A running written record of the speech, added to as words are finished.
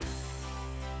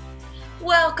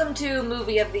Welcome to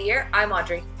Movie of the Year. I'm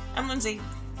Audrey. I'm Lindsay.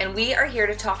 And we are here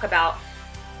to talk about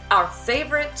our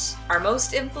favorite, our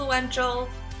most influential,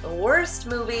 the worst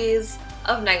movies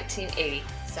of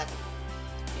 1987.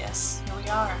 Yes, here we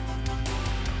are.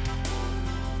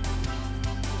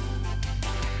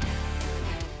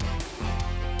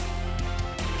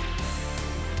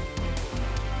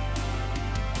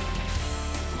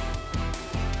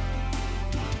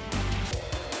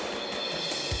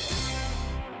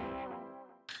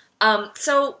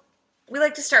 So we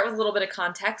like to start with a little bit of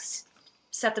context,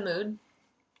 set the mood,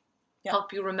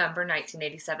 help you remember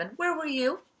 1987. Where were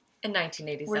you in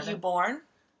 1987? Were you born?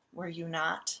 Were you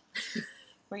not?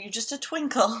 Were you just a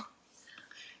twinkle?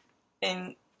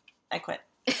 And I quit.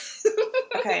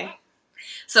 Okay.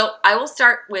 So I will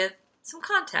start with some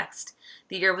context.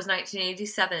 The year was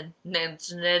 1987.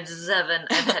 1987.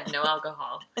 I've had no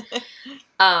alcohol.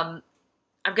 I'm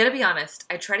going to be honest.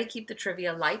 I try to keep the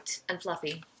trivia light and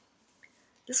fluffy.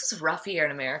 This was a rough year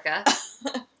in America.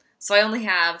 So I only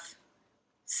have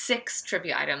 6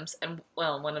 trivia items, and,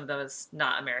 well, one of them is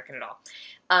not American at all.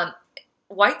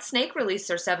 Whitesnake released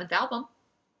their 7th album.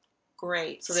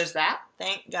 Great. So there's that.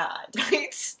 Thank God.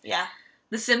 Right? Yeah.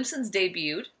 The Simpsons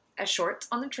debuted as shorts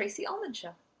on the Tracy Ullman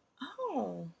Show.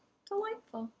 Oh.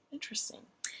 Delightful. Interesting.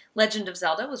 Legend of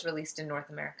Zelda was released in North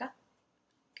America.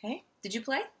 Okay. Did you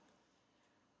play?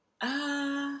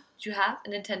 Did you have a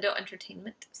Nintendo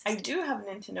Entertainment System? I do have a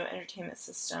Nintendo Entertainment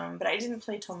System, but I didn't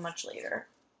play till much later.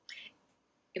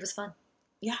 It was fun.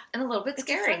 Yeah. And a little bit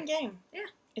scary. It's a fun game. Yeah.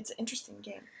 It's an interesting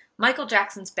game. Michael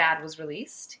Jackson's Bad was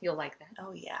released. You'll like that.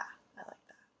 Oh, yeah. I like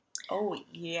that. Oh,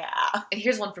 yeah. And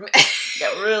here's one for me.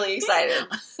 Got really excited.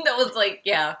 That was like,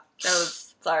 yeah. That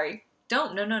was... Sorry.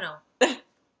 Don't. No.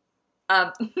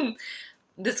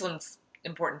 This one's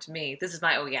important to me. This is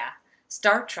my oh yeah.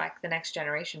 Star Trek The Next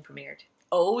Generation premiered.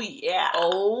 Oh, yeah.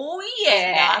 Oh,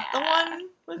 yeah. Is that the one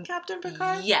with Captain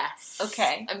Picard? Yes.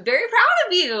 Okay. I'm very proud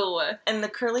of you. And the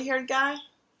curly-haired guy?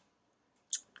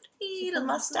 Need the a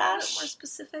mustache? little more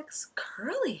specifics.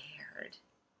 Curly-haired.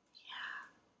 Yeah.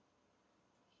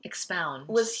 Expound.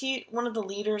 Was he one of the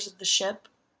leaders of the ship?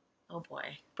 Oh,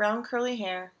 boy. Brown curly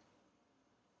hair.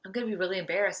 I'm going to be really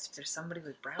embarrassed if there's somebody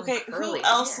with brown Okay, curly who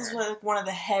else hair. is like one of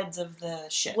the heads of the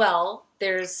ship? Well,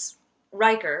 there's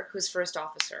Riker, who's first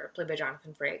officer, played by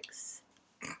Jonathan Frakes.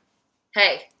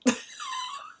 Hey.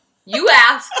 You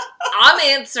asked. I'm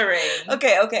answering.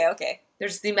 Okay.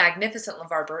 There's the magnificent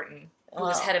LeVar Burton, who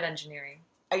was Wow. head of engineering.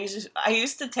 I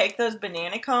used to take those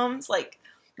banana combs, like,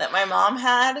 that my mom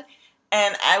had,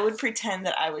 and I would pretend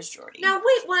that I was Geordi. Now,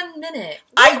 wait 1 minute.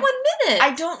 I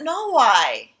I don't know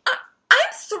why.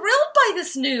 I'm thrilled by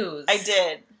this news. I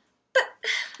did. But...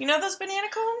 You know those banana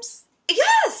combs?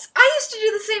 Yes! I used to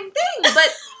do the same thing,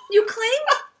 but you claim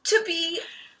to be...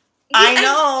 I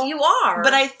know. You are.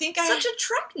 But I think such a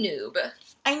Trek noob.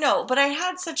 I know, but I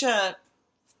had such a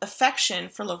affection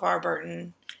for LeVar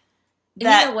Burton And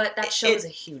that you know what? That show was a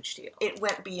huge deal. It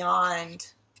went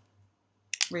beyond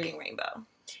Reading Rainbow.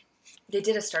 They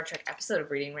did a Star Trek episode of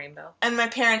Reading Rainbow. And my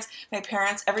parents,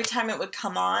 every time it would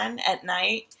come on at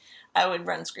night, I would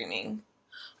run screaming.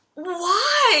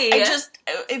 Why?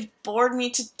 It bored me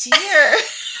to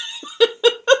tears.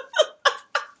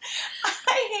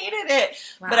 I hated it.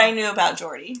 Wow. But I knew about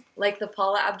Geordi. Like the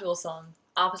Paula Abdul song,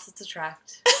 Opposites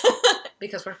Attract.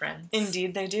 Because we're friends.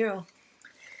 Indeed they do.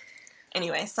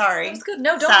 Anyway, sorry. That was good.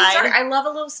 No, don't be sorry. I love a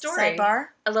little story. Sidebar.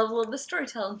 I love a little bit of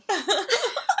storytelling.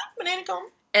 Banana comb.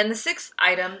 And the 6th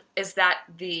item is that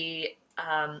the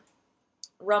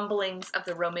rumblings of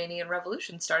the Romanian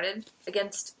Revolution started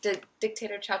against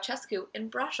dictator Ceausescu in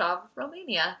Brașov,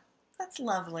 Romania. That's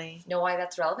lovely. Know why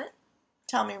that's relevant?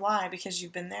 Tell me why, because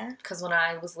you've been there? Because when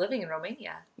I was living in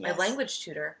Romania, Yes. my language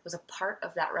tutor was a part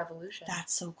of that revolution.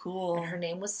 That's so cool. And her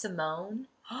name was Simone.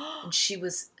 And she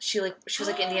was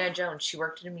like Indiana Jones. She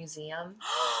worked in a museum.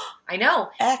 I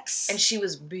know. X. And she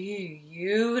was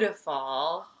beautiful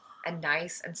and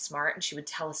nice and smart, and she would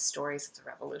tell us stories of the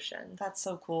revolution. That's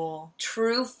so cool.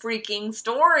 True freaking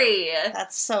story.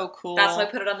 That's so cool. That's why I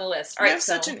put it on the list. All You right, have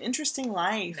such an interesting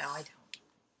life. No, I don't.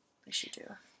 Yes, you do.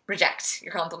 Reject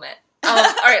your compliment. All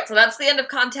right, so that's the end of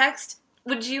context.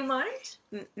 Would you mind?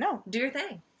 No. Do your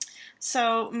thing.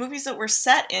 So, movies that were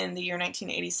set in the year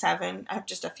 1987, I have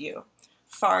just a few.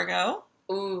 Fargo.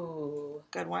 Ooh.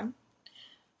 Good one.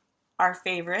 Our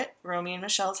favorite, Romy and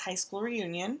Michelle's high school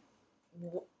reunion.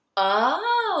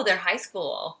 Oh, they're high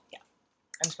school. Yeah.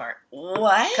 I'm smart.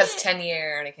 What? Because 10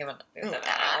 year, and I came up.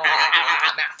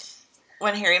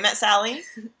 When Harry Met Sally.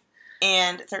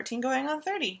 And 13 Going on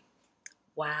 30.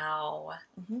 Wow.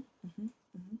 Mm-hmm.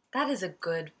 That is a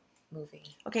good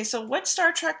movie. Okay, so what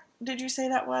Star Trek did you say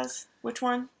that was? Which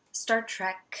one? Star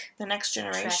Trek. The Next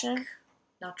Generation? Trek,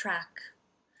 not Trek.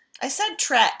 I said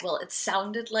Trek. Well, it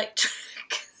sounded like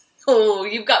Trek. Oh,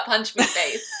 you've got punch me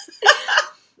face.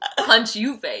 Punch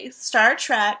you face. Star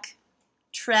Trek.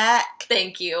 Trek.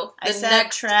 Thank you. I The said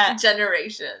Next Trek.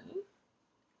 Generation.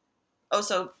 Oh,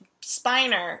 so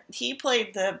Spiner. He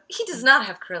played the He does not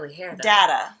have curly hair, though.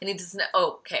 Data. And he does not...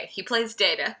 Oh, okay. He plays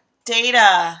Data.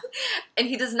 Data. And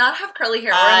he does not have curly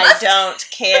hair. I don't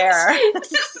care.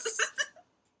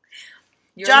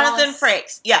 Jonathan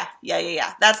Frakes. Yeah.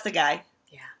 That's the guy.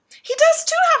 Yeah. He does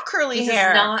too have curly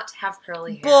hair. He does not have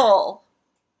curly hair. Bull.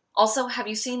 Also, have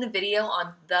you seen the video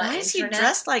on the Why internet? is he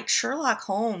dressed like Sherlock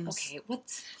Holmes? Okay,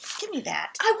 what's... Give me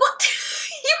that. I want...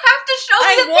 You have to show me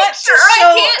I the want picture. to show-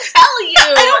 I can't tell you.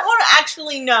 I don't want to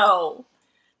actually know.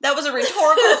 That was a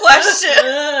rhetorical question.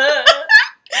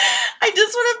 I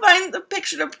just want to find the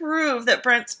picture to prove that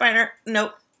Brent Spiner...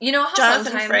 Nope. You know how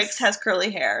Jonathan sometimes... Frakes has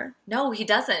curly hair. No, he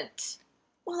doesn't.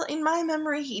 Well, in my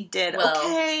memory, he did. Well,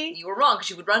 okay. you were wrong because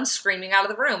you would run screaming out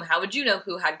of the room. How would you know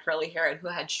who had curly hair and who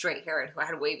had straight hair and who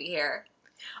had wavy hair?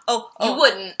 Oh, You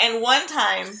wouldn't. And one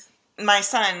time, my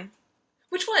son...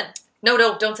 Which one? No,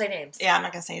 don't say names. Yeah, I'm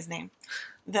not going to say his name.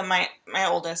 My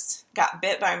oldest got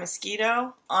bit by a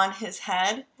mosquito on his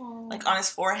head, like on his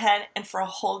forehead, and for a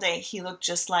whole day, he looked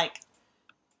just like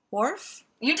Worf.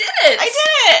 You did it! I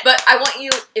did it! But I want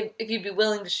you, if you'd be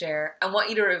willing to share, I want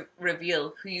you to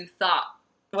reveal who you thought...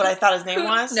 What I thought his name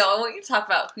was? No, I want you to talk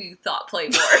about who you thought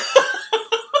played Worf.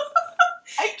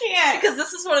 I can't. Because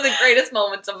this is one of the greatest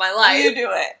moments of my life. You do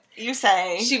it. You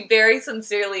say. She very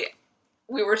sincerely...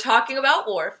 We were talking about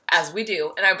Worf, as we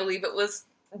do, and I believe it was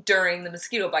during the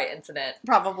mosquito bite incident.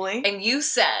 Probably. And you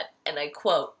said, and I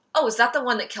quote, "Oh, is that the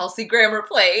one that Kelsey Grammer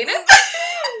played?"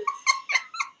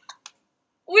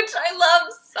 Which I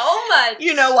love so much.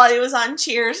 You know, while he was on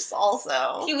Cheers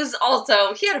also.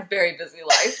 He had a very busy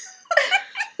life.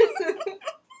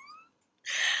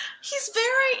 He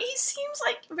seems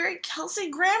like very Kelsey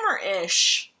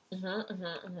Grammer-ish.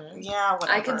 Yeah,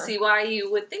 whatever. I can see why you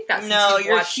would think that. Since No, you've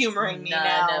you're watched humoring me none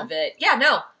now. of it. Yeah,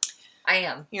 no, I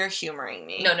am. You're humoring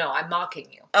me. No, I'm mocking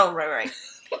you. Oh, right.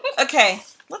 Okay,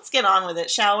 let's get on with it,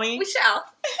 shall we? We shall.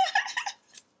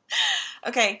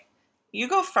 Okay, you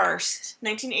go first.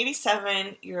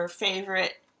 1987, your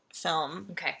favorite film.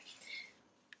 Okay.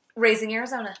 Raising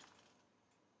Arizona.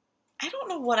 I don't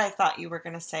know what I thought you were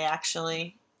going to say,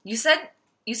 actually. You said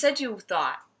you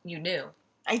thought you knew.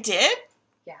 I did?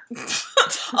 Yeah.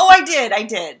 Oh, I did.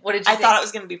 What did you I think? thought it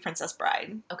was going to be Princess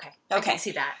Bride. Okay. I can see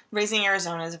that. Raising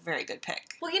Arizona is a very good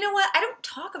pick. Well, you know what? I don't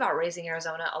talk about Raising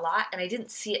Arizona a lot, and I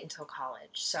didn't see it until college,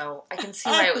 so I can see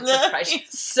why it would surprise you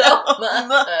so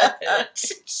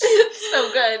much.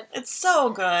 So good. It's so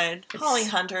good. Holly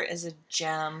Hunter is a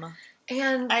gem.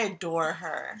 And I adore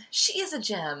her. she is a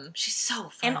gem. She's so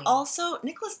funny. And also,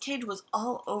 Nicolas Cage was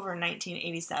all over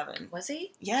 1987. Was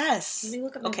he? Yes. Let me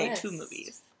look at my list. 2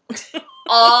 movies.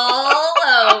 All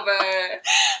over.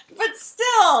 But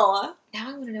still. Now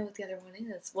I want to know what the other one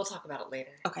is. We'll talk about it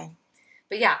later. Okay.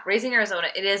 But yeah, Raising Arizona.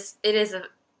 It's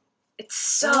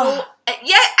so. Ugh.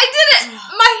 Yeah, I did it.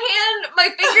 My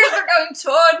fingers are going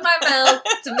toward my mouth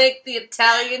to make the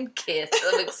Italian kiss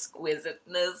of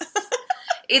exquisiteness.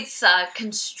 It's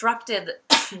constructed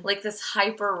like this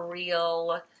hyper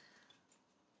real.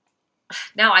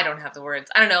 Now I don't have the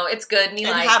words. I don't know. It's good. It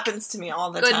happens to me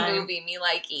all the good time. Good movie. Me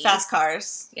like E. Fast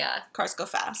cars. Yeah. Cars go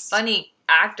fast. Funny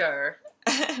actor.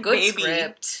 Good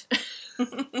script.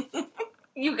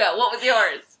 You go. What was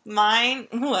yours? Mine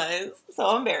was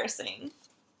so embarrassing.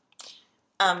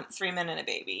 3 Men and a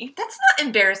Baby. That's not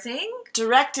embarrassing.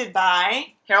 Directed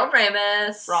by Harold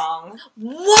Ramis. Wrong.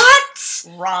 What?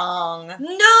 Wrong.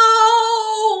 No.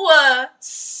 I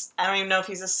don't even know if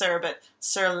he's a sir, but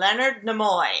Sir Leonard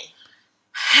Nimoy.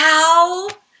 How?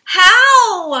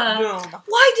 Boom.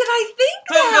 Why did I think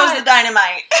Boom that? goes the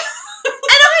dynamite.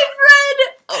 And I've read...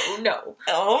 Oh, no.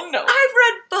 Oh, no. I've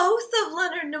read both of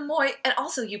Leonard Nimoy. And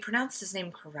also, you pronounced his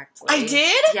name correctly. I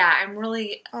did? Yeah, I'm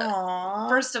really... Aww.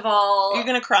 First of all... You're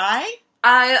gonna cry?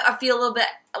 I feel a little bit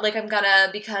like I'm gonna...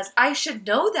 Because I should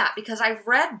know that. Because I've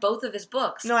read both of his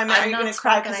books. No, I meant, are you gonna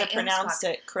cry because I pronounced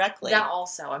it correctly? That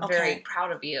also. I'm very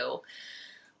proud of you.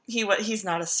 He's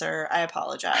not a sir. I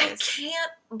apologize. I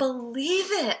can't believe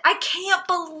it.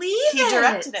 He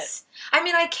directed it. I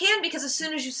mean, I can because as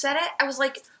soon as you said it, I was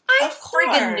like, I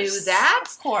friggin' knew that.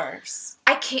 Of course.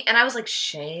 I can't, and I was like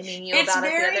shaming you about it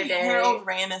the other day. It's very Harold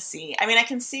Ramis-y. I mean, I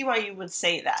can see why you would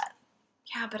say that.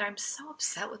 Yeah, but I'm so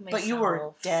upset with myself. But you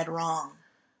were dead wrong.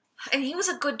 And he was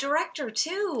a good director,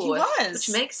 too. He was. Which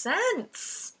makes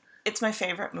sense. It's my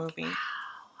favorite movie. Wow.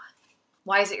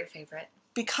 Why is it your favorite?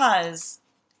 Because,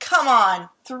 come on,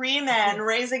 3 men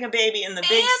raising a baby in the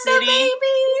big and city. A baby.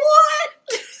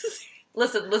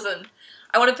 What? Listen.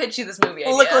 I want to pitch you this movie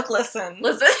idea. Look, listen.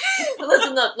 Listen,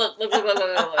 look.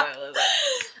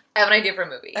 I have an idea for a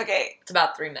movie. Okay. It's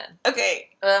about 3 men. Okay.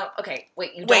 Okay,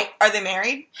 wait, Wait, are they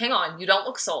married? Hang on, you don't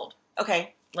look sold.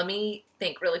 Okay. Let me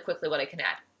think really quickly what I can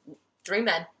add. 3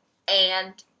 men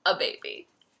and a baby.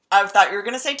 I thought you were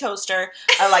going to say toaster.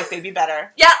 I like baby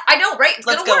better. Yeah, I know, right? It's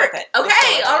Let's gonna go work. with it.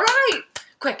 Okay, all right.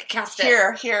 Quick, cast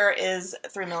it. Here is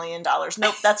 $3 million.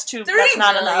 Nope, that's too. $3 That's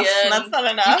not enough. million. That's not You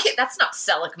enough. can't, that's not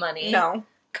Selleck money. No.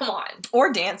 Come on.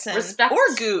 Or Danson. Respect.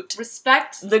 Or Goot.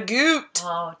 Respect. The Goot.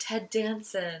 Oh, Ted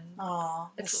Danson. Oh,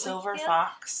 the I put my silver hand-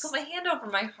 fox. Put my hand over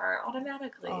my heart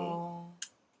automatically. Oh.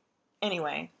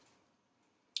 Anyway.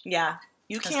 Yeah.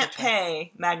 You That's can't good choice.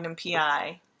 pay Magnum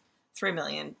PI $3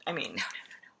 million. I mean. No.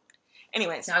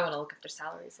 Anyways. Now I want to look up their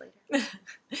salaries later.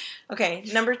 Okay,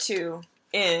 number 2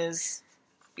 is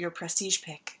your prestige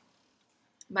pick.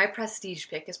 My prestige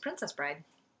pick is Princess Bride.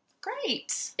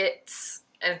 Great. It's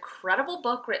an incredible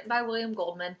book written by William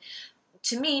Goldman.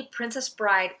 To me, Princess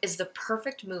Bride is the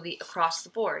perfect movie across the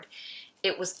board.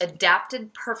 It was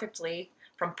adapted perfectly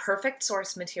from perfect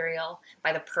source material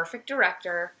by the perfect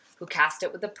director who cast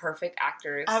it with the perfect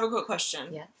actors. I have a quick question.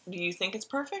 Yes. Do you think it's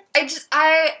perfect? I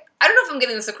don't know if I'm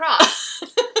getting this across.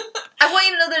 I want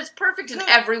you to know that it's perfect in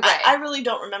every way. I really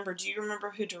don't remember. Do you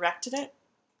remember who directed it?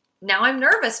 Now I'm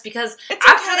nervous because It's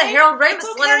after okay. the Harold Ramis It's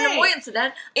okay. Leonard Nimoy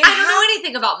incident, It I don't know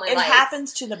anything about my It life.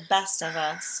 happens to the best of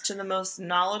us, to the most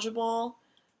knowledgeable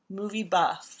movie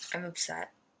buff. I'm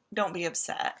upset. Don't be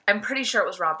upset. I'm pretty sure it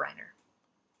was Rob Reiner.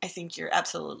 I think you're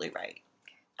absolutely right.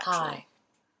 Actually. Hi.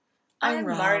 I'm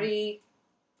Rob. Marty.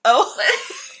 Oh,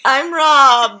 I'm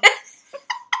Rob.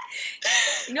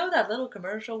 You know that little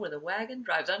commercial where the wagon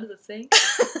drives under the sink?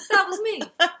 That was me.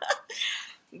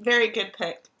 Very good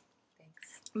pick.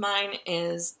 Thanks. Mine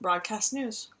is Broadcast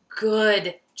News.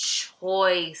 Good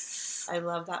choice. I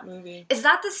love that movie. Is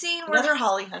that the scene where Another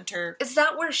Holly Hunter is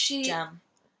that where she gem.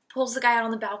 pulls the guy out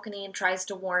on the balcony and tries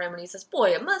to warn him and he says,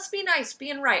 "Boy, it must be nice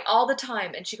being right all the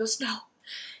time." And she goes, "No,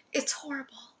 it's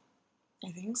horrible."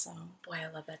 I think so. Boy,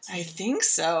 I love that scene. I think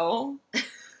so.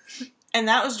 And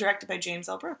that was directed by James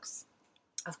L. Brooks.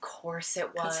 Of course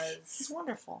it 'Cause was. He's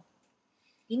wonderful.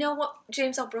 You know what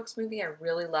James L. Brooks movie I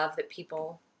really love that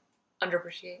people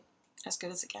underappreciate? As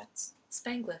good as it gets.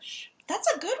 Spanglish. That's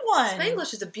a good one.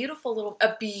 Spanglish is a beautiful little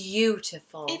It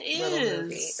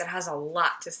movie is. that has a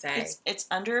lot to say. It's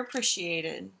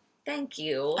underappreciated. Thank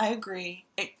you. I agree.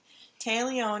 Téa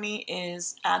Leoni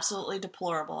is absolutely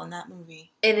deplorable in that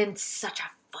movie. And in such a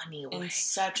funny way. In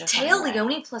such a Téa funny way.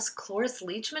 Leoni plus Cloris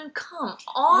Leachman? Come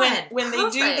on. When they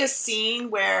do Perfect. this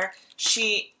scene where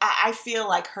I feel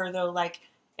like her though, like,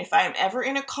 if I'm ever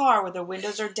in a car where the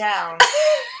windows are down,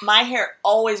 my hair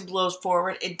always blows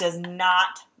forward. It does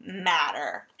not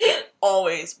matter. It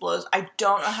always blows. I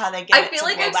don't know how they get I it feel to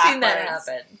like blow I've backwards. seen that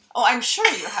happen. Oh, I'm sure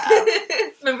you have.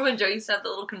 Remember when Joe used to have the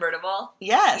little convertible?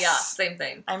 Yes. Yeah, same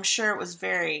thing. I'm sure it was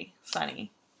very funny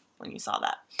when you saw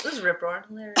that. It was rip roaring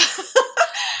hilarious.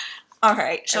 All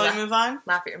right, shall laugh. we move on?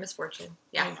 Laugh at your misfortune. I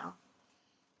Yeah.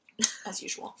 know. As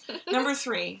usual. Number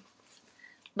 3.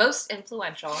 Most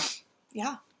influential.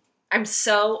 Yeah. I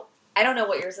don't know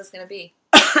what yours is going to be.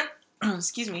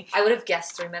 Excuse me. I would have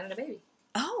guessed 3 Men and a Baby.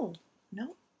 Oh,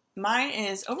 no. Mine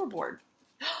is Overboard.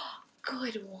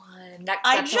 Good one. That's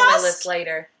I on my just- list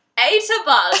later. Ate a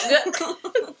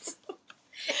bug.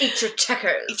 Eat your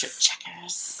checkers. Eat your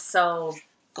checkers. So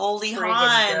Goldie Friggin'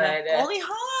 Hawn. good. Goldie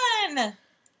Hawn.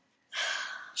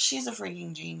 She's a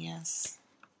freaking genius.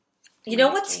 you know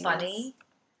what's Genius. funny?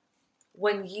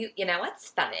 When you know what's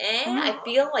funny? Mm. I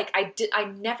feel like I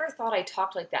never thought I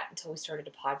talked like that until we started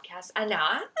a podcast. And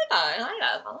now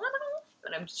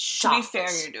and I'm To shocked. be fair,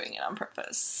 you're doing it on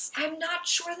purpose. I'm not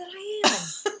sure that I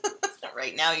am.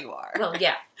 Right now you are. Well,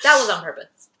 yeah, that was on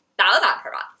purpose. That was on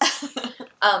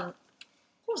purpose.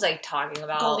 What was I talking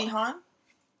about? Goldie Hawn?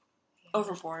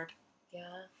 Overboard. Yeah.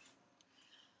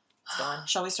 It's gone.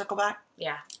 Shall we circle back?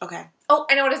 Yeah. Okay. Oh,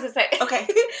 I know what I was going to say. Okay.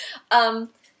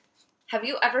 Have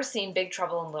you ever seen Big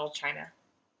Trouble in Little China?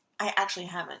 I actually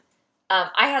haven't.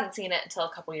 I hadn't seen it until a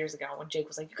couple years ago when Jake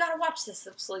was like, "You gotta watch this.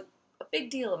 It was like a big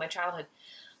deal in my childhood."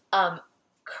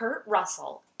 Kurt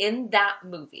Russell in that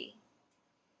movie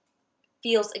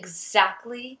feels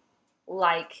exactly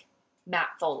like Matt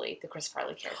Foley, the Chris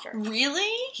Farley character.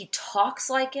 Really? He talks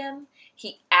like him.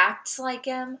 He acts like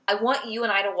him. I want you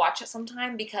and I to watch it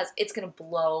sometime because it's going to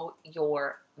blow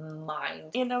your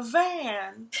mind. In a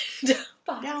van.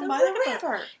 Down by the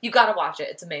river. You got to watch it.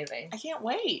 It's amazing. I can't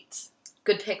wait.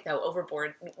 Good pick, though.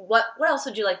 Overboard. What else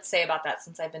would you like to say about that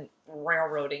since I've been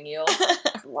railroading you?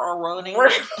 Railroading.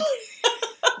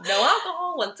 No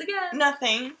alcohol, once again.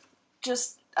 Nothing.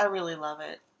 Just, I really love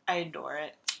it. I adore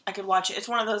it. I could watch it. It's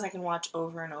one of those I can watch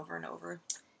over and over and over.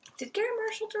 Did Gary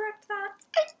Marshall direct that?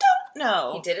 I don't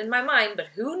know. He did in my mind, but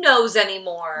who knows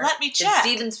anymore? Let me check. Did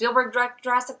Steven Spielberg direct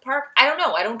Jurassic Park? I don't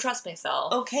know. I don't trust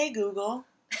myself. Okay, Google.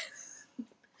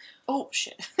 Oh,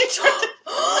 shit.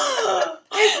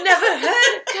 I've never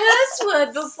heard a curse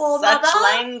word before, Such Mother.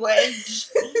 language.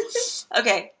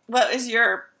 Okay, what is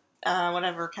your,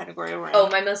 whatever category we're in? Oh,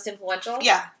 my most influential?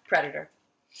 Yeah. Predator.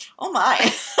 Oh, my.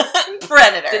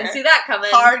 Predator. Didn't see that coming.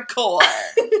 Hardcore.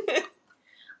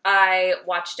 I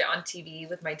watched it on TV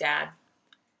with my dad,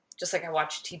 just like I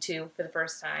watched T2 for the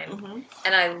first time. Mm-hmm.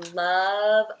 And I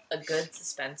love a good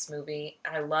suspense movie.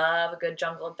 I love a good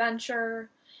jungle adventure.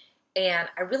 And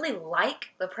I really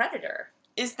like The Predator.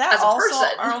 Is that as a also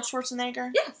person. Arnold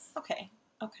Schwarzenegger? Yes. Okay.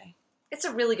 It's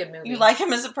a really good movie. You like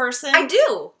him as a person? I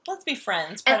do. Let's be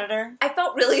friends, And Predator. I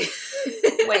felt really...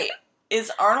 Wait,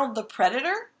 is Arnold the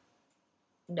Predator?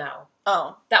 No.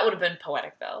 Oh. That would have been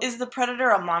poetic, though. Is the Predator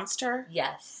a monster?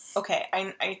 Yes. Okay,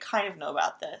 I kind of know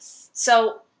about this.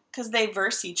 So... Because they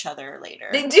verse each other later.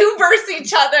 They do verse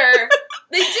each other.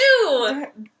 They do.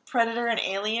 Predator and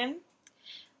Alien?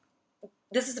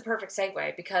 This is the perfect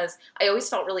segue because I always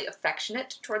felt really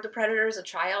affectionate toward the Predator as a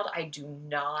child. I do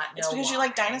not know It's because why. you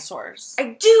like dinosaurs.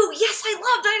 I do. Yes, I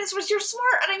love dinosaurs. You're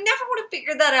smart, and I never would have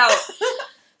figured that out.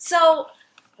 So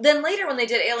then later when they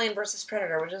did Alien versus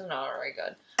Predator, which is not very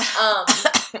good,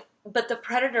 but the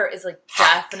Predator is like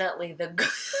definitely the good...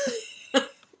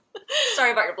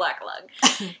 Sorry about your black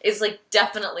lung. Is like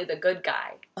definitely the good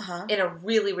guy in a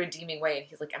really redeeming way, and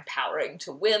he's like empowering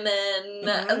to women,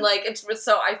 and like it's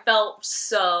so I felt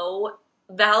so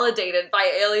validated by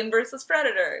Alien versus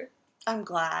Predator. I'm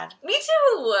glad. Me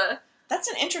too. That's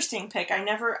an interesting pick.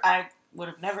 I would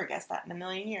have never guessed that in a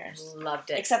million years. Loved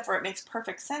it. Except for it makes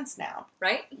perfect sense now.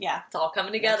 Right? Yeah. It's all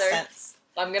coming together. Makes sense.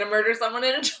 I'm gonna murder someone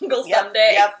in a jungle Yep,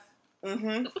 someday. Yep.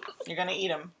 Mm-hmm. You're gonna eat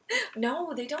them.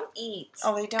 No, they don't eat.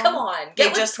 Oh, they don't? Come on. They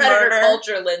Get with just Predator murder?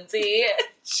 culture, Lindsay.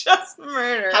 Just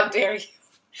murder. How dare you?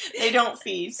 They don't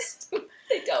feast.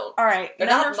 They don't. All right. They're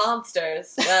not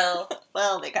monsters. Well.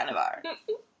 Well, they kind of are.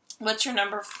 What's your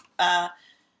number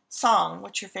song?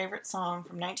 What's your favorite song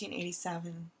from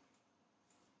 1987?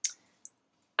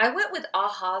 I went with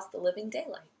Aha's The Living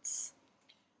Daylights.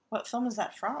 What film is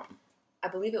that from? I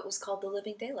believe it was called The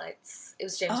Living Daylights. It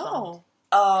was James Bond.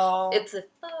 Oh. It's the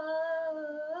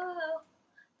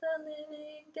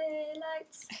Living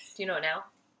Daylights. Do you know it now?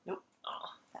 Nope.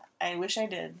 Oh, I wish I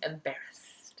did.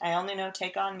 embarrassed. I only know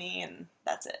Take On Me, and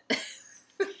that's it.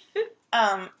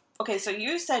 Okay, so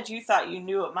you said you thought you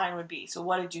knew what mine would be. So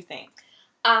what did you think?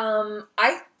 I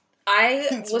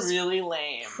It's was really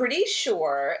lame. pretty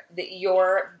sure that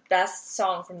your best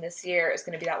song from this year is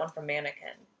going to be that one from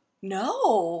Mannequin.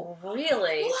 No.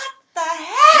 Really? What the The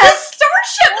heck?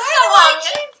 Starship Why do I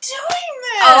song! keep doing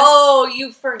this? Oh,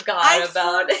 you forgot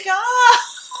about it. forgot.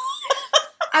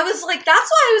 I was like,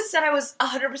 that's why I was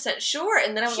 100% sure,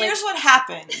 and then I was Here's like, what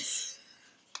happens.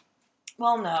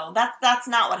 Well, no, that's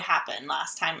not what happened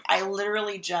last time. I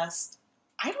literally just,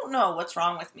 I don't know what's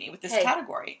wrong with me with this Hey.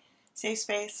 category. Safe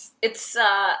space.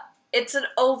 it's an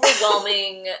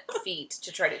overwhelming feat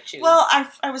to try to choose. Well,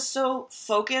 I was so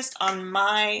focused on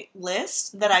my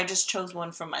list that I just chose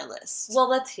one from my list. Well,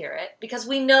 let's hear it, because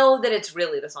we know that it's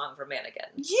really the song from Mannequin.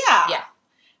 Yeah. Yeah.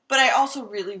 But I also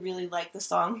really, really like the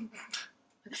song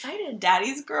I'm excited.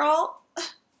 Daddy's Girl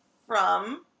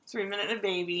from 3 Minute and a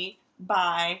Baby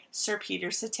by Sir Peter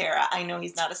Cetera. I know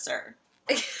he's not a sir.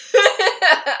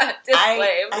 I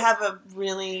Disclaim. have a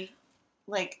really,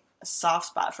 like, a soft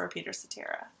spot for Peter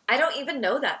Cetera. I don't even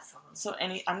know that song. So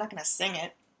I'm not going to sing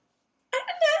it. I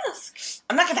didn't ask.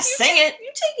 I'm not going to sing it.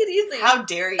 You take it easy. How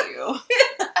dare you?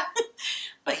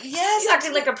 But yes, You're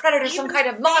acting like a predator, some kind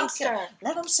of monster.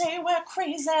 Let them say we're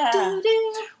crazy.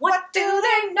 What do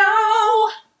they know?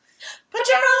 Put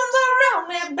your arms around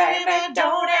me, baby.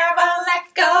 Don't ever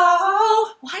let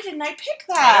go. Why didn't I pick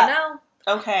I that? don't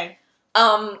know. Okay,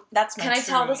 that's my Can I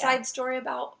tell the trivia. side story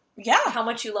about Yeah. how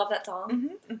much you love that song?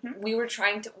 We were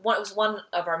trying to. It was one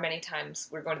of our many times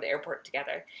we were going to the airport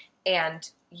together, and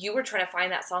you were trying to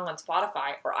find that song on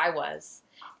Spotify, or I was,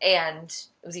 and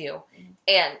it was you,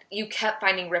 and you kept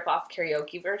finding rip-off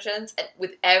karaoke versions, and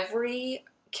with every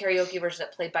karaoke version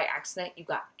that played by accident, you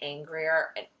got angrier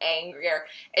and angrier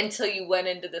until you went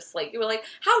into this, like, you were like,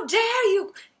 how dare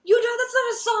you? You know that's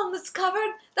not a song that's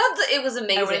covered. It was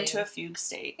amazing. I went into a fugue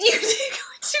state. You did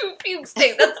go into a fugue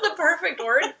state. That's the perfect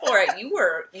word for it.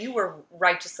 You were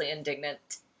righteously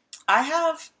indignant. I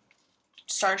have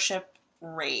Starship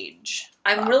Rage.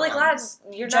 I'm really glad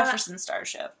you're Jefferson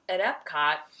Starship at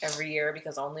Epcot every year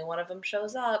because only one of them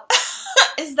shows up.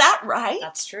 Is that right?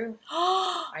 That's true.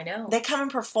 I know. They come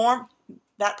and perform.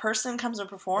 That person comes and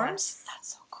performs. Yes.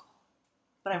 That's so cool.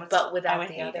 But without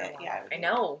the other one. Yeah, I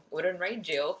know. Would enrage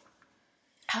you.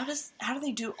 How do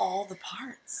they do all the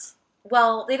parts?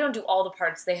 Well, they don't do all the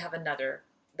parts. They have another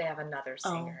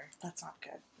singer. Oh, that's not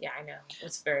good. Yeah, I know.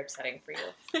 It's very upsetting for you.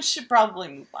 We should probably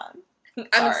move on.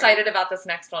 I'm excited about this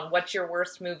next one. What's your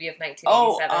worst movie of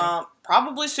 1987?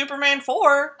 Probably Superman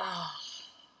 4. Oh.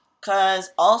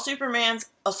 Because all Supermans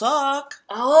suck.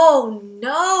 Oh,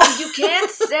 no. You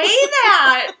can't say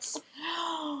that.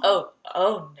 Oh,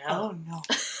 no. Oh, no.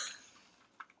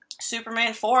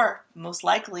 Superman 4, most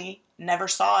likely, never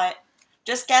saw it.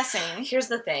 Just guessing. Here's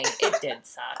the thing. It did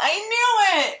suck. I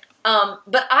knew it!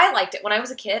 But I liked it. When I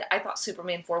was a kid, I thought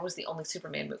Superman 4 was the only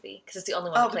Superman movie. Because it's the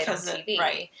only one that played on TV.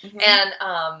 Right. Mm-hmm.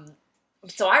 And,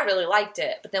 so I really liked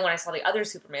it. But then when I saw the other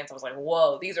Supermans, I was like,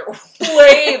 whoa, these are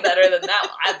way better than that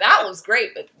one. That was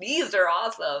great, but these are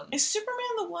awesome. Is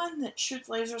Superman the one that shoots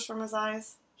lasers from his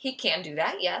eyes? He can do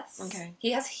that, yes. Okay.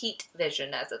 He has heat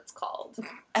vision, as it's called.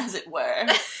 As it were.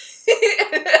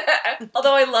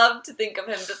 Although I love to think of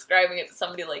him describing it to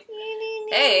somebody like,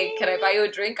 hey, can I buy you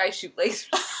a drink? I shoot lasers.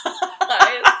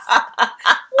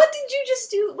 What did you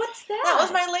just do? What's that? That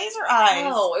was my laser eyes.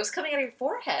 Oh, it was coming out of your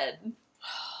forehead.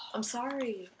 I'm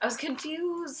sorry. I was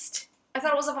confused. I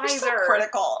thought it was a visor. You're so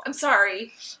critical. I'm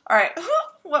sorry. All right.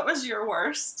 What was your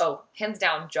worst? Oh, hands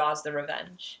down, Jaws: The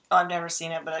Revenge. Oh, I've never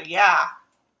seen it, but yeah.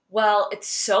 Well, it's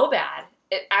so bad.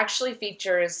 It actually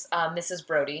features Mrs.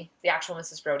 Brody, the actual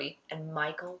Mrs. Brody, and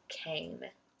Michael Caine.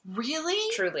 Really?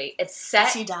 Truly. It's set...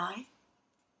 Does he die?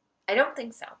 I don't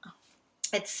think so. Oh.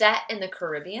 It's set in the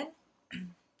Caribbean.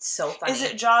 It's so funny. Is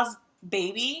it Jaws'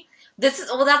 baby? That's...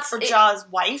 Or Jaws'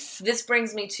 wife? This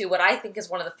brings me to what I think is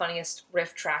one of the funniest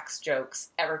riff tracks jokes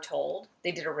ever told.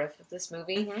 They did a riff of this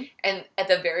movie, and at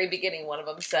the very beginning, one of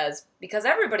them says, because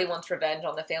everybody wants revenge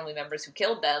on the family members who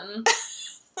killed them...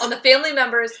 on the family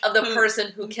members of the person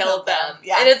who killed them.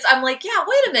 Yeah. And I'm like, yeah,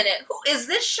 wait a minute. Who is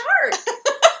this shark?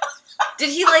 Did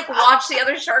he, watch the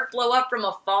other shark blow up from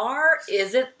afar?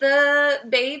 Is it the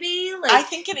baby? I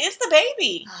think it is the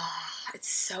baby. It's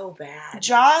so bad.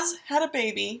 Jaws had a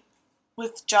baby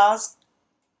with Jaws'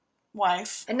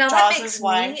 wife. And now that makes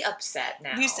me upset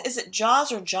now. Is it Jaws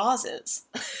or Jaws's?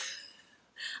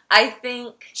 I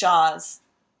think... Jaws.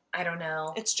 I don't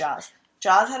know. It's Jaws.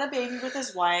 Jaws had a baby with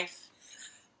his wife.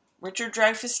 Richard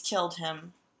Dreyfuss killed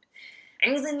him.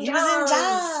 He was in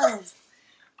Jaws.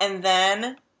 And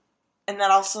then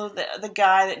also the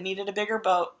guy that needed a bigger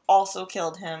boat also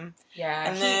killed him.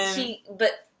 Yeah. And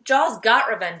but Jaws got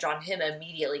revenge on him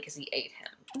immediately because he ate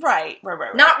him. Right.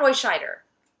 Not Roy Scheider.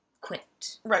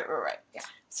 Quint. Right. Yeah.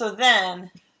 So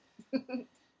then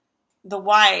the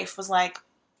wife was like,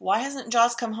 why hasn't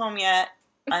Jaws come home yet?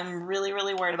 I'm really,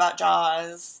 really worried about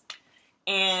Jaws.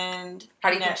 And how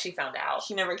do you think she found out?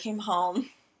 He never came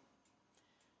home.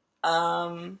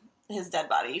 His dead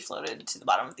body floated to the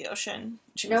bottom of the ocean.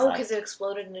 No, because it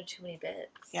exploded into too many bits.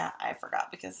 Yeah, I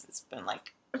forgot because it's been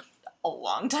a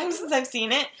long time since I've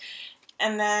seen it.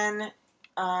 And then,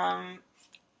 I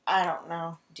don't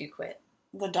know. Do you quit?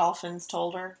 The dolphins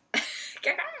told her.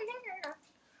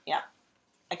 Yeah,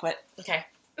 I quit. Okay.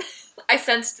 I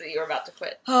sensed that you were about to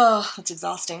quit. Oh, that's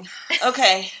exhausting.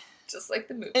 Okay. Just like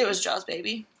the movie. It was Jaws,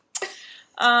 baby.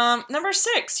 Number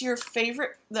 6, your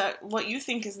favorite, what you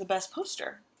think is the best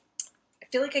poster. I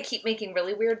feel like I keep making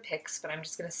really weird picks, but I'm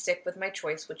just going to stick with my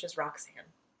choice, which is Roxanne.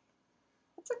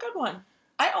 That's a good one.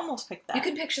 I almost picked that. You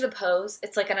can picture the pose.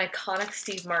 It's like an iconic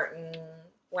Steve Martin,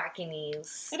 wacky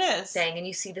knees. It is. Thing, and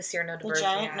you see the Cyrano de Bergerac. The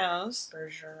giant nose.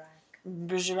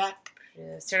 Bergerac.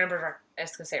 Cyrano de Bergerac. I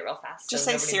was going to say it real fast. Just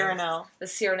say Cyrano. The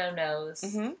Cyrano nose.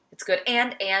 Mm-hmm. It's good.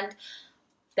 And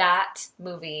that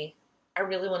movie, I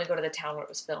really want to go to the town where it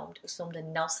was filmed. It was filmed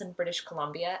in Nelson, British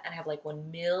Columbia, and I have 1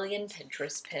 million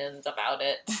Pinterest pins about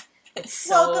it. It's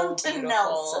so Welcome to beautiful.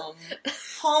 Nelson,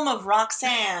 home of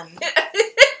Roxanne.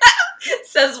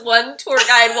 Says one tour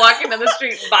guide walking down the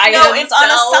street by himself. No, it's on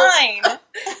a sign.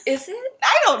 Is it?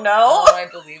 I don't know. Oh, I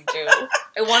believe you.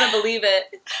 I want to believe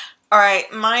it. All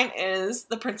right, mine is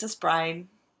The Princess Bride.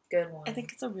 Good one. I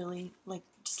think it's a really,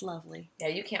 just lovely. Yeah,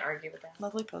 you can't argue with that.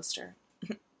 Lovely poster.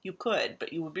 You could,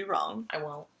 but you would be wrong. I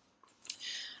won't.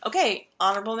 Okay,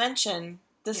 honorable mention.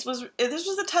 This was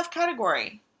a tough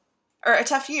category. Or a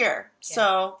tough year. Yeah.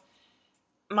 So,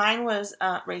 mine was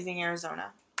Raising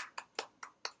Arizona.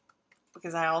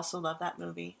 Because I also love that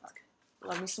movie.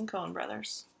 Love me some Coen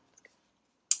Brothers.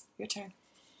 Your turn.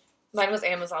 Mine was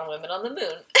Amazon Women on the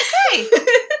Moon. Hey!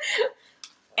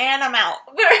 And I'm out.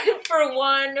 For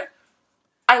one,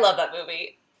 I love that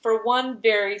movie. For one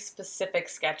very specific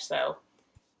sketch, though,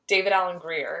 David Alan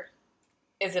Grier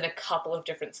is in a couple of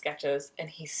different sketches, and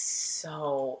he's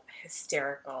so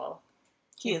hysterical.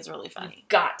 He is really funny. You've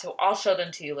got to. I'll show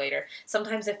them to you later.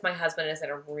 Sometimes if my husband is in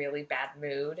a really bad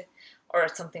mood, or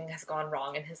something has gone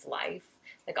wrong in his life,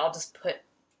 like I'll just put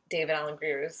David Alan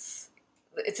Grier's...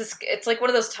 It's like one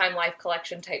of those Time Life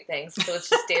collection type things. So it's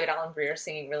just David Alan Grier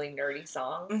singing really nerdy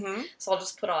songs. Mm-hmm. So I'll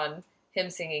just put on him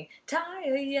singing "Tie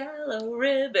a Yellow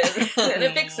Ribbon," and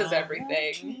it fixes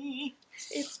everything.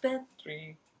 It's been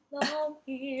 3 long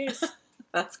years.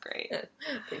 That's great.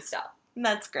 Please stop.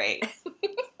 That's great.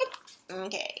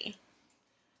 Okay.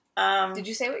 Did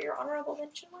you say what your honorable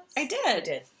mention was? I did.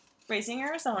 You did. Raising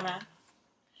Arizona.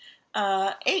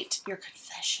 8. Your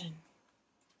Confession.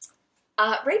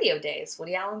 Radio Days.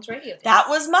 Woody Allen's Radio Days. That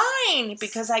was mine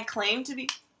because I claim to be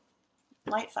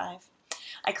Light 5.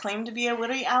 I claim to be a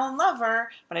Woody Allen lover,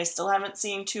 but I still haven't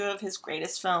seen 2 of his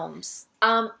greatest films.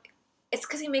 It's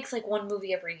because he makes like one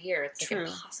movie every year. It's like True.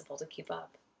 impossible to keep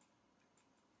up.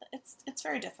 It's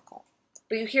very difficult.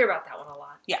 But you hear about that one a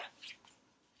lot. Yeah.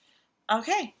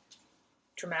 Okay.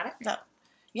 Dramatic?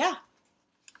 Yeah.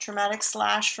 Traumatic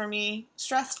 / for me,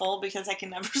 stressful because I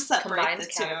can never separate Combined the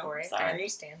 2. category. I Sorry.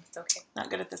 understand. It's okay. Not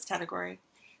good at this category.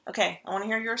 Okay, I want to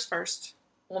hear yours first.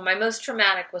 Well, my most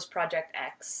traumatic was Project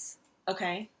X.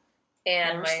 Okay.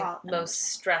 And Never my saw it. most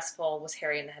stressful was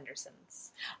Harry and the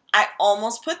Hendersons. I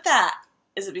almost put that.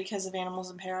 Is it because of Animals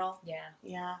in Peril? Yeah.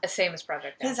 Yeah. Same as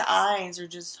Project X. His eyes are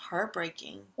just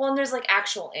heartbreaking. Well, and there's like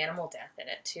actual animal death in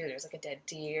it too. There's like a dead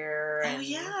deer. And Oh,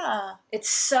 yeah. It's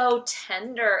so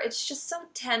tender. It's just so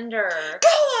tender. Go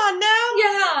on now.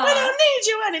 Yeah. We don't need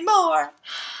you anymore.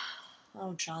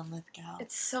 Oh, John Lithgow.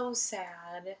 It's so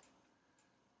sad.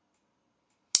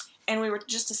 And we were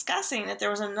just discussing that there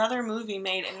was another movie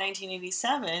made in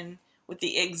 1987 with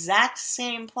the exact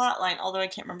same plotline, although I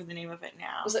can't remember the name of it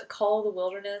now. Was it Call the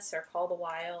Wilderness or Call the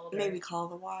Wild? Or... Maybe Call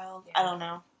the Wild. Yeah. I don't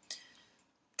know.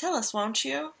 Tell us, won't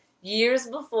you? Years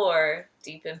before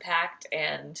Deep Impact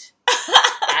and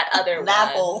that other one.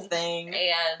 That whole thing.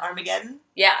 And Armageddon?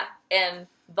 yeah, and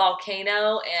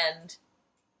Volcano and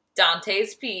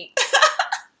Dante's Peak.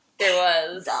 There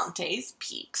was Dante's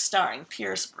Peak, starring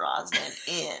Pierce Brosnan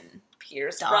in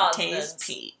Pierce Dante's Brosnan's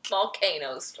Peak.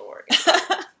 Volcano story.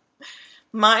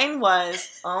 Mine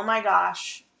was, oh my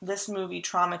gosh, this movie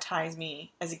traumatized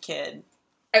me as a kid.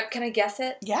 Can I guess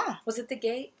it? Yeah. Was it The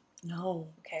Gate? No.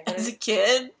 Okay. What As is a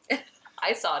kid?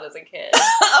 I saw it as a kid.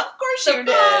 Of course you did.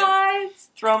 Surprise!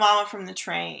 Throw Mama from the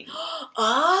Train.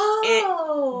 Oh!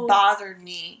 It bothered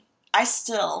me. I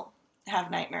still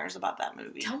have nightmares about that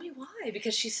movie. Tell me why.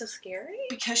 Because she's so scary?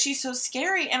 Because she's so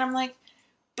scary, and I'm like,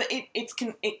 but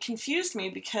it confused me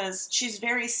because she's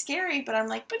very scary, but I'm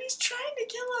like, but he's trying to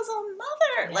kill his own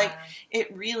mother. Yeah. Like,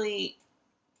 it really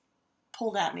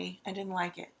pulled at me. I didn't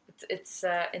like it. It's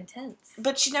intense.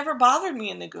 But she never bothered me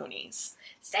in the Goonies.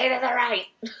 Stay to the right.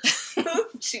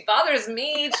 She bothers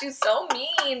me. She's so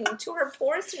mean to her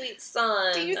poor sweet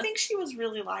son. Do you think she was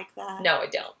really like that? No, I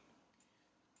don't.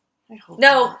 I hope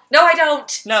No, not. no, I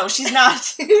don't. No, she's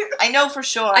not. I know for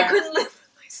sure. I couldn't live with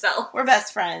myself. We're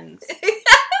best friends.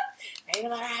 Stay to the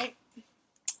right.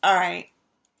 All right.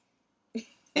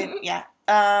 Yeah.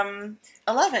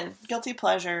 11. Guilty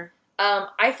pleasure.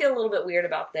 I feel a little bit weird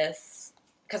about this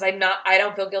because I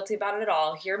don't feel guilty about it at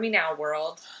all. Hear me now,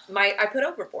 world. I put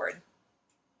Overboard.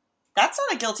 That's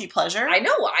not a guilty pleasure. I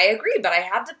know, I agree, but I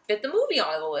had to fit the movie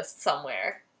on the list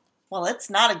somewhere. Well, it's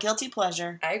not a guilty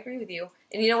pleasure. I agree with you.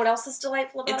 And you know what else is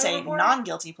delightful about It's a Overboard?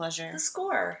 non-guilty pleasure. The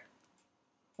score.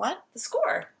 What? The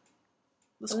score.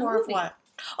 The The score of movie. what?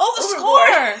 Oh, the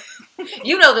Overboard.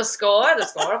 You know the score. The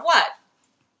score of what?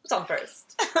 Who's on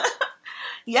first? score!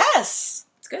 Yes!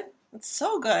 It's good. It's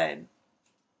so good.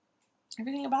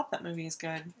 Everything about that movie is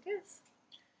good. It is.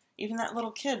 Even that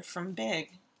little kid from Big.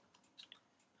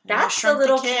 That's the Shrunk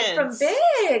little Kids. kid from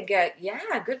Big. Yeah,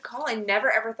 good call. I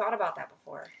never ever thought about that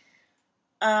before.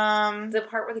 The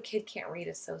part where the kid can't read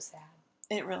is so sad.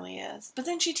 It really is. But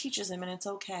then she teaches him and it's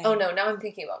okay. Oh no, now I'm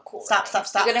thinking about Cool Stop, Runnings.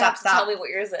 stop, You're gonna have to stop. tell me what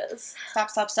yours is.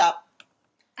 Stop.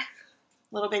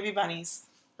 Little baby bunnies.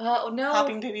 Oh no.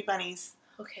 Hopping baby bunnies.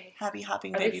 Okay. Happy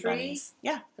hopping Are they baby free? bunnies.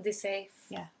 Yeah. Are they safe?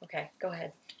 Yeah. Okay, go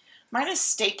ahead. Mine is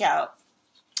Stakeout.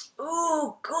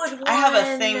 Ooh, good one. I have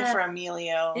a thing for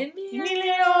Emilio. Emilio.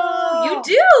 You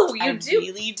do. I You do.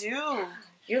 really do.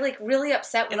 You're like really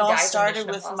upset when It he all dies in started Mission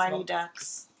with Impossible. Mighty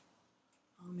Ducks.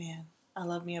 Oh man, I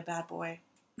love me a bad boy.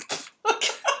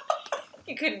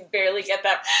 You could barely get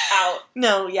that out.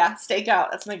 No, yeah,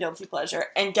 Stakeout. That's my guilty pleasure.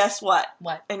 And guess what?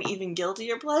 What? An even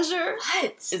guiltier pleasure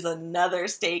What? is another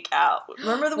Stakeout.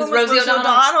 Remember the With one with Rosie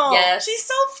O'Donnell? Yes. She's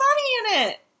so funny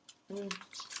in it.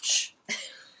 Shh.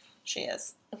 She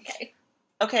is. Okay.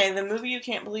 Okay, the movie you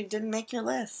can't believe didn't make your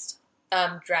list.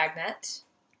 Dragnet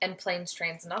and Planes,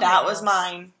 Trains, and That Automobiles. was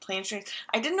mine. Planes, Trains.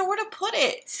 I didn't know where to put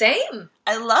it. Same.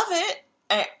 I love it.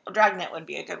 Dragnet would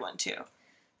be a good one, too.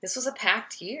 This was a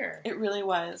packed year. It really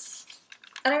was.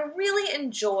 And I really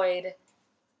enjoyed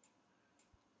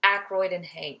Aykroyd and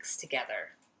Hanks together.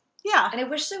 Yeah. And I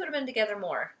wish they would have been together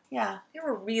more. Yeah. They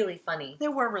were really funny. They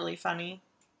were really funny.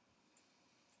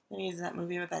 Then he used that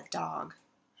movie with that dog.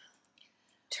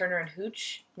 Turner and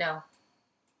Hooch? No.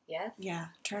 Yes? Yeah,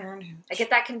 Turner and Hooch. I get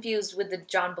that confused with the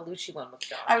John Belushi one with the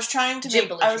dog. I was trying to Jim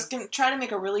make. Belushi. I was going to try to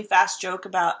make a really fast joke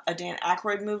about a Dan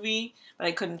Aykroyd movie, but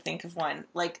I couldn't think of one.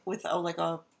 Like with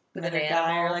another an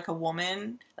guy animal? or like a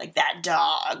woman, like that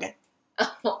dog.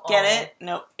 Oh. Get it?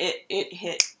 No, it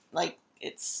hit like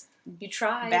it's You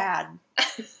tried. bad.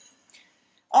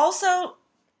 Also,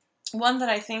 one that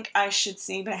I think I should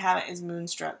see but I haven't is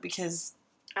Moonstruck because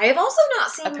I have also not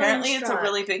seen apparently it's a Moonstruck.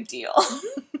 really big deal.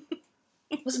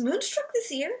 Was Moonstruck this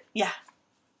year? Yeah.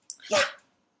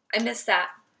 I missed that.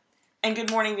 And Good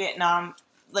Morning Vietnam,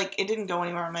 like it didn't go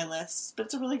anywhere on my list, but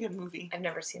it's a really good movie. I've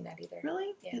never seen that either.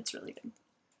 Really? Yeah. It's really good.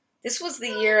 This was the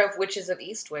year of Witches of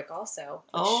Eastwick also.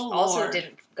 Which Oh, also Lord.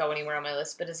 didn't go anywhere on my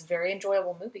list, but it's a very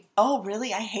enjoyable movie. Oh,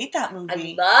 really? I hate that I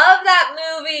movie. love that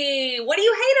movie. What do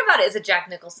you hate about it? Is it Jack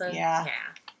Nicholson? Yeah.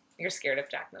 You're scared of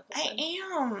Jack Nicholson.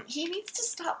 I am. He needs to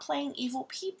stop playing evil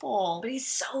people. But he's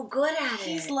so good at it.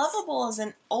 He's lovable as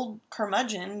an old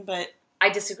curmudgeon, but I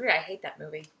disagree. I hate that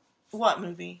movie. what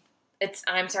movie?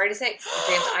 I'm sorry to say,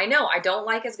 James, I know. I don't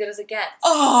like As Good as It Gets.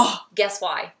 Oh! Guess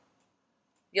why?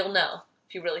 You'll know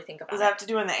if you really think about Does it. that have to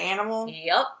do with the animal?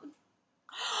 Yep.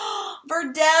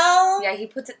 Verdell? Yeah, he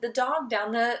puts the dog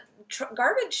down the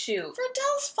garbage chute.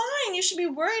 Verdell's fine. You should be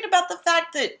worried about the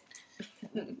fact that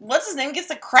what's his name gets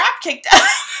the crap kicked out.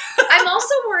 I'm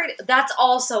also worried. That's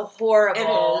also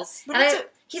horrible. It is. But And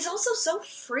he's also so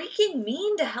freaking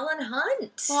mean to Helen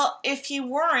Hunt. Well, if he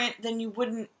weren't, then you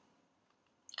wouldn't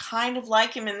kind of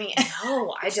like him in the end.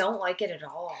 No, I don't like it at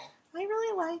all. I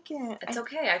really like it. It's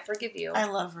okay. I forgive you. I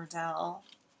love Verdell.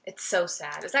 It's so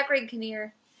sad. Is that Greg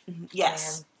Kinnear?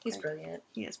 Yes. Man, he's brilliant.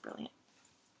 He is brilliant.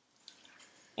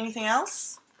 Anything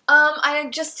else? I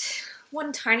just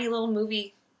one tiny little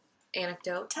movie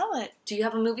anecdote. Tell it. Do you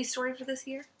have a movie story for this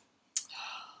year?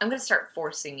 I'm gonna start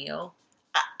forcing you.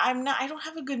 I'm not. I don't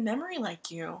have a good memory like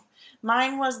you.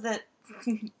 Mine was that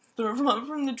the remote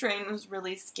from the train was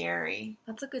really scary.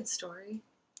 That's a good story.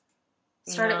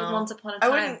 Start it with No. Once Upon a I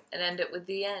Time wouldn't- and end it with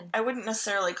the end. I wouldn't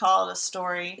necessarily call it a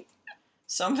story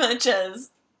so much as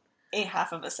a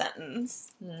half of a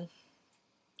sentence.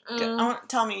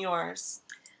 Tell me yours.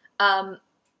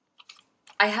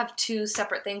 I have two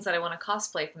separate things that I want to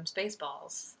cosplay from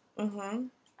Spaceballs. Mm-hmm.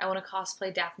 I want to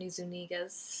cosplay Daphne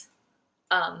Zuniga's.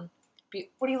 What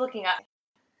are you looking at?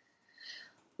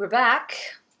 We're back.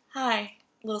 Hi.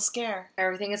 Little scare.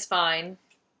 Everything is fine.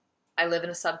 I live in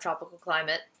a subtropical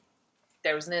climate.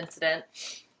 There was an incident.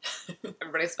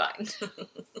 Everybody's fine.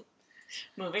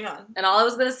 Moving on. And all I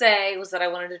was going to say was that I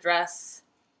wanted to dress,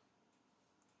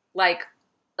 like,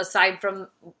 aside from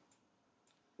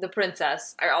the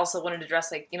princess, I also wanted to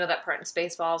dress like, you know that part in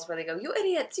Spaceballs where they go, "You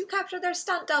idiots, you captured their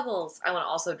stunt doubles." I want to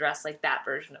also dress like that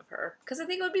version of her. Because I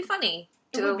think it would be funny.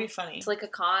 It would be funny. It's like a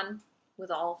con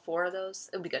with all four of those.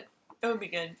 It would be good. It would be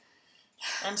good.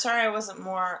 I'm sorry I wasn't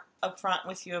more upfront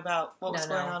with you about what was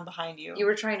going on behind you. You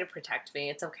were trying to protect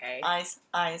me. It's okay. Eyes.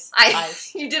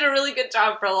 You did a really good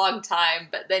job for a long time,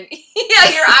 but then, yeah,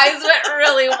 your eyes went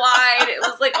really wide. It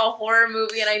was like a horror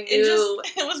movie, and I knew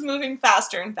It was moving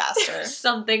faster and faster.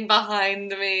 something behind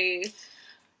me.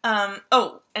 And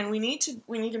we need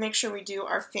to make sure we do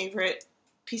our favorite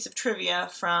piece of trivia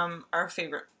from our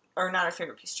favorite, or not our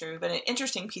favorite piece of trivia, but an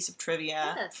interesting piece of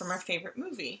trivia from our favorite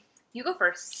movie. You go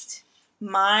first.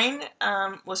 Mine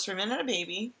was Three Men and a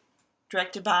Baby,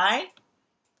 directed by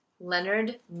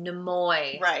Leonard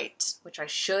Nimoy. Right. Which I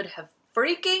should have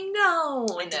freaking known.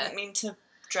 I didn't mean to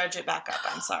dredge it back up.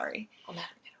 I'm sorry.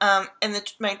 Oh, And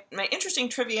my interesting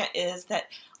trivia is that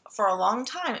for a long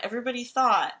time, everybody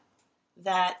thought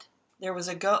that there was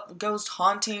a ghost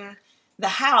haunting the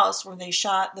house where they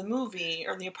shot the movie,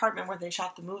 or the apartment where they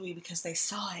shot the movie, because they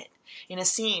saw it in a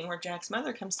scene where Jack's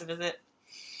mother comes to visit.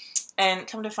 And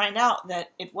come to find out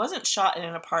that it wasn't shot in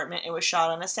an apartment, it was shot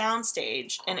on a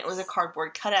soundstage, and it was a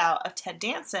cardboard cutout of Ted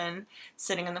Danson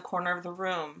sitting in the corner of the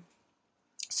room.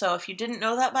 So if you didn't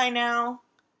know that by now,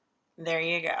 There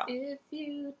you go. If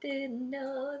you didn't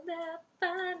know that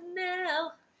by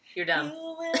now. You're done. You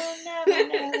will never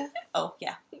know. Oh,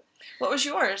 yeah. What was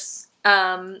yours?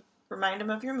 Remind him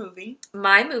of your movie.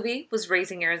 My movie was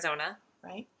Raising Arizona.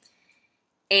 Right.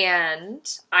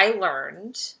 And I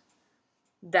learned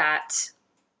that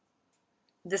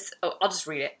this... Oh, I'll just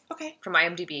read it. Okay. From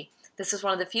IMDb. This is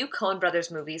one of the few Coen Brothers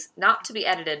movies not to be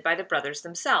edited by the brothers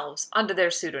themselves under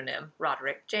their pseudonym,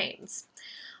 Roderick James,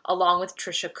 along with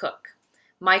Trisha Cook.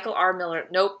 Michael R. Miller...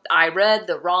 Nope, I read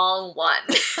the wrong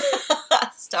one.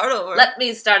 Start over. Let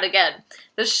me start again.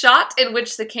 The shot in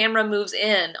which the camera moves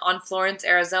in on Florence,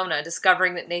 Arizona,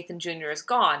 discovering that Nathan Jr. is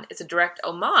gone, is a direct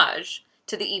homage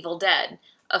to The Evil Dead,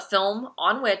 a film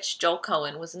on which Joel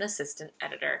Coen was an assistant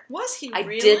editor. Was he I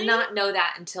really? did not know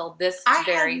that until this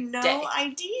very had no day.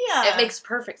 idea. It makes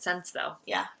perfect sense, though.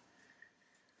 Yeah.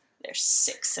 Their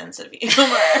sixth sense of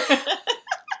humor.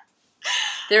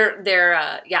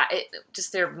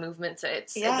 Just their movements.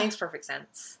 It makes perfect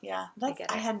sense. Yeah,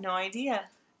 I had no idea.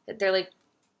 They're like,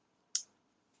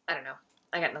 I don't know.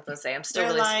 I got nothing to say. I'm still They're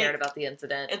really like, scared about the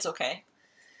incident. It's okay.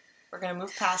 We're gonna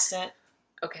move past it.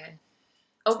 Okay.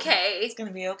 It's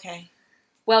gonna be okay.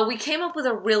 Well, we came up with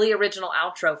a really original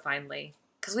outro finally,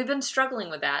 because we've been struggling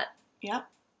with that. Yep.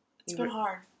 It's been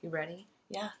hard. You ready?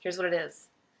 Yeah. Here's what it is.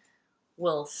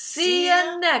 We'll see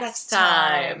you next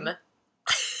time.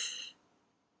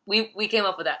 We came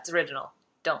up with that. It's original.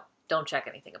 Don't check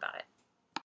anything about it.